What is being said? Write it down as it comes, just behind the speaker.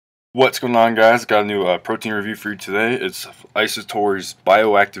What's going on, guys? Got a new protein review for you today. It's Isatori's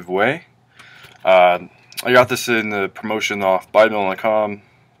Bioactive Whey. I got this in the promotion off bodybuilding.com,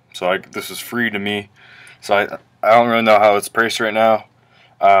 so this is free to me. So I don't really know how it's priced right now.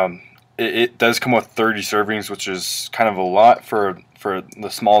 It does come with 30 servings, which is kind of a lot for a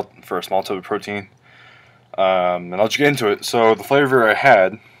small tub of protein. And I'll just get into it. So the flavor I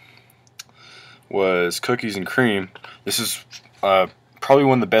had was cookies and cream. This is probably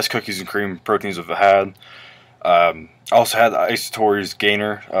one of the best cookies and cream proteins I've had. I also had Isatori's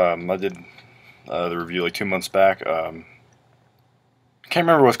Gainer. I did the review like 2 months back. Can't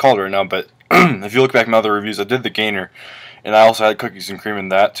remember what it's called right now, but if you look back at my other reviews, I did the Gainer, and I also had cookies and cream in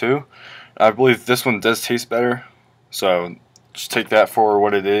that too. I believe this one does taste better, so just take that for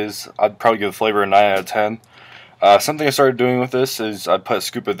what it is. I'd probably give the flavor a 9 out of 10. Something I started doing with this is I'd put a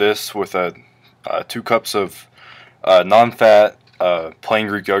scoop of this with 2 cups of non-fat plain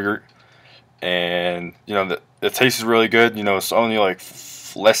Greek yogurt, and the taste is really good. It's only like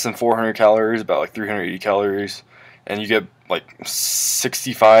less than 400 calories, about like 380 calories, and you get like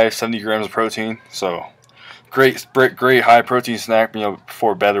 65-70 grams of protein. So great high protein snack,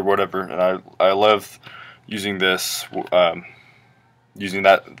 before bed or whatever. And I love using this, using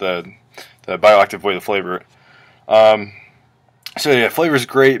the Bioactive Whey to flavor it. So yeah, flavor is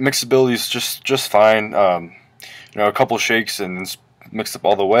great. Mixability is just fine. A couple shakes and it's mixed up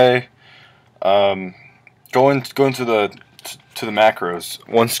all the way. Going to the macros.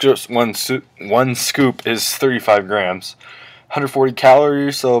 One scoop is 35 grams, 140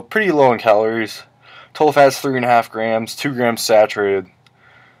 calories, so pretty low in calories. Total fat is 3.5 grams, 2 grams saturated,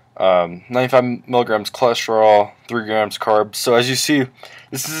 95 milligrams cholesterol, 3 grams carbs. So as you see,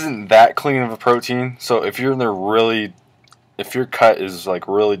 this isn't that clean of a protein. So if you're if your cut is like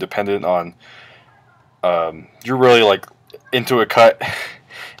really dependent on, you're really like into a cut,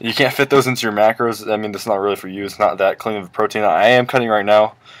 you can't fit those into your macros, I mean, that's not really for you. It's not that clean of a protein. I am cutting right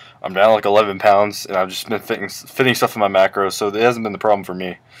now. I'm down like 11 pounds, and I've just been fitting stuff in my macros, so it hasn't been the problem for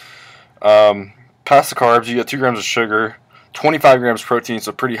me. Past the carbs, you get 2 grams of sugar, 25 grams protein,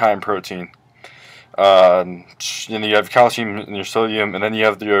 so pretty high in protein. And you have calcium in your sodium, and then you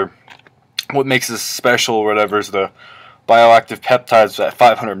have what makes this special or whatever is the bioactive peptides at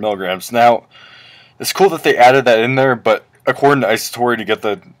 500 milligrams. Now, it's cool that they added that in there, but according to Isatori, to get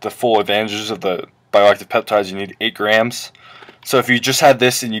the full advantages of the bioactive peptides, you need 8 grams. So if you just had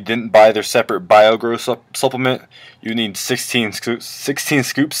this and you didn't buy their separate BioGrow supplement, you need 16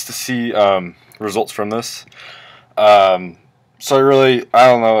 scoops to see results from this. So I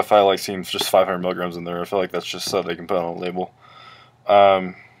don't know if I like seeing just 500 milligrams in there. I feel like that's just so they can put on a label.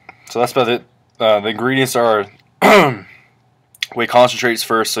 So that's about it. The ingredients are whey concentrates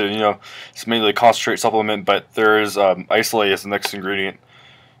first, so it's mainly a concentrate supplement, but there is isolate as the next ingredient,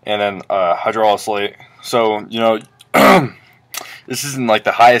 and then hydrolysate. So this isn't like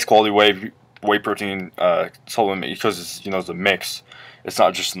the highest quality whey protein supplement because it's a mix. It's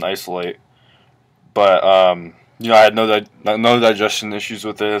not just an isolate. But I had no digestion issues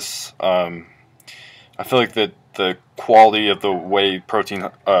with this. I feel like the quality of the whey protein,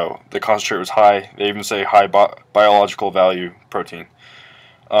 the concentrate was high. They even say high biological value protein.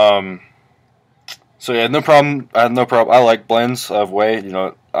 So yeah, I had no problem. I like blends of whey. I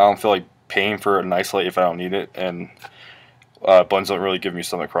don't feel like paying for an isolate if I don't need it, and blends don't really give me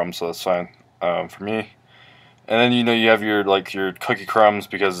stomach problems, so that's fine for me. And then you have your cookie crumbs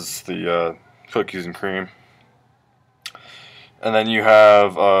because it's the cookies and cream. And then you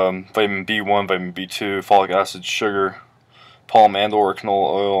have vitamin B1, vitamin B2, folic acid, sugar, palm and/or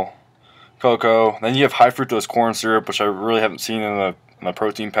canola oil, cocoa. Then you have high fructose corn syrup, which I really haven't seen in a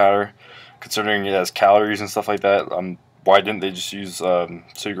protein powder, considering it has calories and stuff like that. Why didn't they just use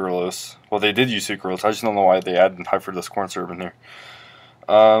sucralose? Well, they did use sucralose. I just don't know why they added high fructose corn syrup in here.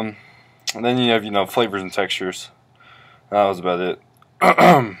 And then you have flavors and textures. That was about it.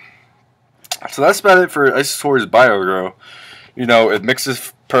 So that's about it for Isatori's BioGrow. It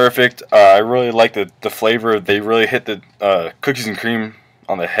mixes perfect. I really like the flavor. They really hit the cookies and cream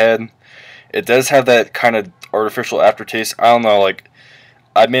on the head. It does have that kind of artificial aftertaste. I don't know,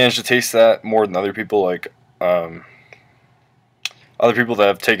 I managed to taste that more than other people. Other people that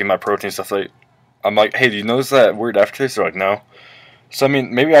have taken my protein stuff, I'm like, hey, do you notice that weird aftertaste? They're like, no. So I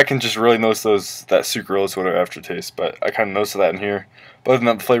mean, maybe I can just really notice that sucralose whatever aftertaste, but I kind of noticed that in here. But other than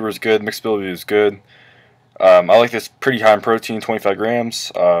that, the flavor is good. Mixability is good. I like this pretty high in protein, 25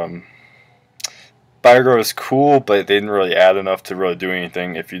 grams. BioGrow is cool, but they didn't really add enough to really do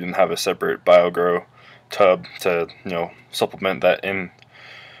anything if you didn't have a separate BioGrow tub to supplement that in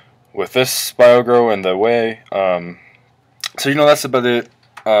with this BioGrow and the whey. So that's about it.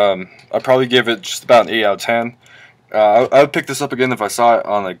 I'd probably give it just about an 8 out of 10. I would pick this up again if I saw it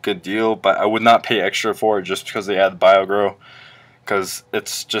on a good deal, but I would not pay extra for it just because they add BioGrow, because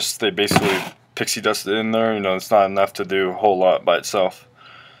it's just they basically pixie dusted in there. You know, it's not enough to do a whole lot by itself.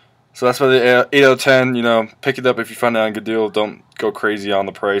 So that's why the 8 out of 10. You know, pick it up if you find it on a good deal. Don't go crazy on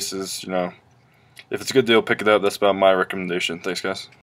the prices. You know, if it's a good deal, pick it up. That's about my recommendation. Thanks, guys.